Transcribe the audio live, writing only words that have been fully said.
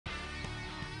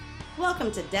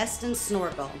Welcome to Destin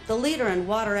Snorkel, the leader in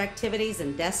water activities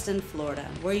in Destin, Florida,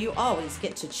 where you always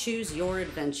get to choose your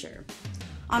adventure.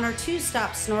 On our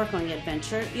two-stop snorkeling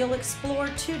adventure, you'll explore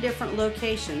 2 different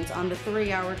locations on the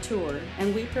 3-hour tour,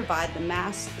 and we provide the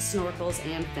masks, snorkels,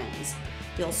 and fins.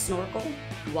 You'll snorkel,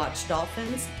 watch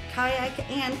dolphins, kayak,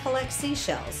 and collect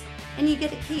seashells, and you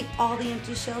get to keep all the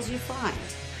empty shells you find.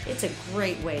 It's a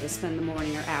great way to spend the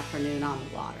morning or afternoon on the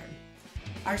water.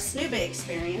 Our snuba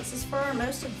experience is for our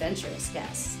most adventurous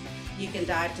guests. You can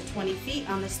dive to 20 feet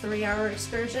on this 3-hour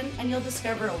excursion, and you'll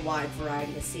discover a wide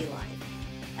variety of sea life.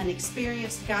 An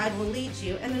experienced guide will lead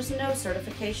you, and there's no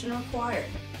certification required.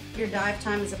 Your dive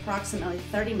time is approximately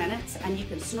 30 minutes, and you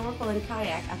can snorkel and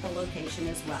kayak at the location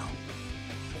as well.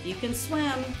 If you can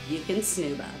swim, you can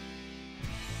snuba.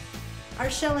 Our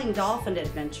Shelling Dolphin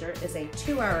Adventure is a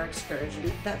 2-hour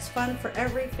excursion that's fun for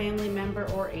every family member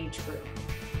or age group.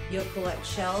 You'll collect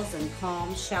shells in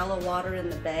calm, shallow water in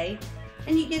the bay,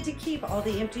 and you get to keep all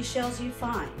the empty shells you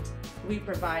find. We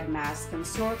provide masks and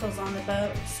snorkels on the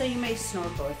boat, so you may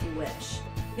snorkel if you wish.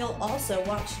 You'll also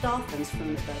watch dolphins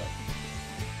from the boat.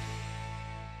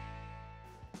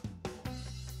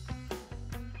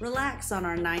 Relax on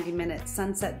our 90-minute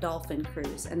sunset dolphin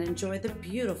cruise and enjoy the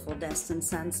beautiful Destin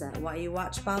sunset while you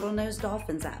watch bottlenose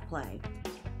dolphins at play.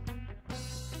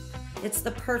 It's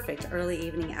the perfect early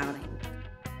evening outing.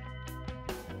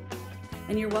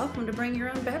 And you're welcome to bring your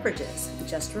own beverages.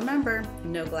 Just remember,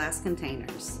 no glass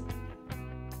containers.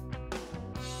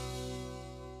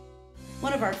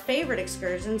 One of our favorite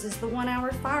excursions is the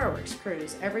 1-hour fireworks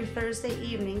cruise every Thursday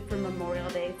evening from Memorial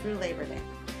Day through Labor Day.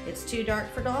 It's too dark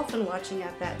for dolphin watching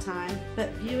at that time,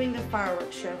 but viewing the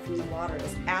fireworks show from the water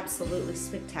is absolutely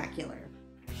spectacular.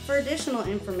 For additional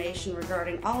information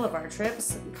regarding all of our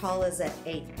trips, call us at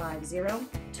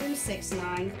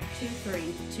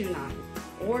 850-269-2329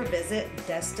 or visit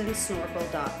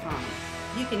DestinSnorkel.com.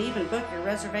 You can even book your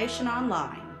reservation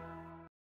online.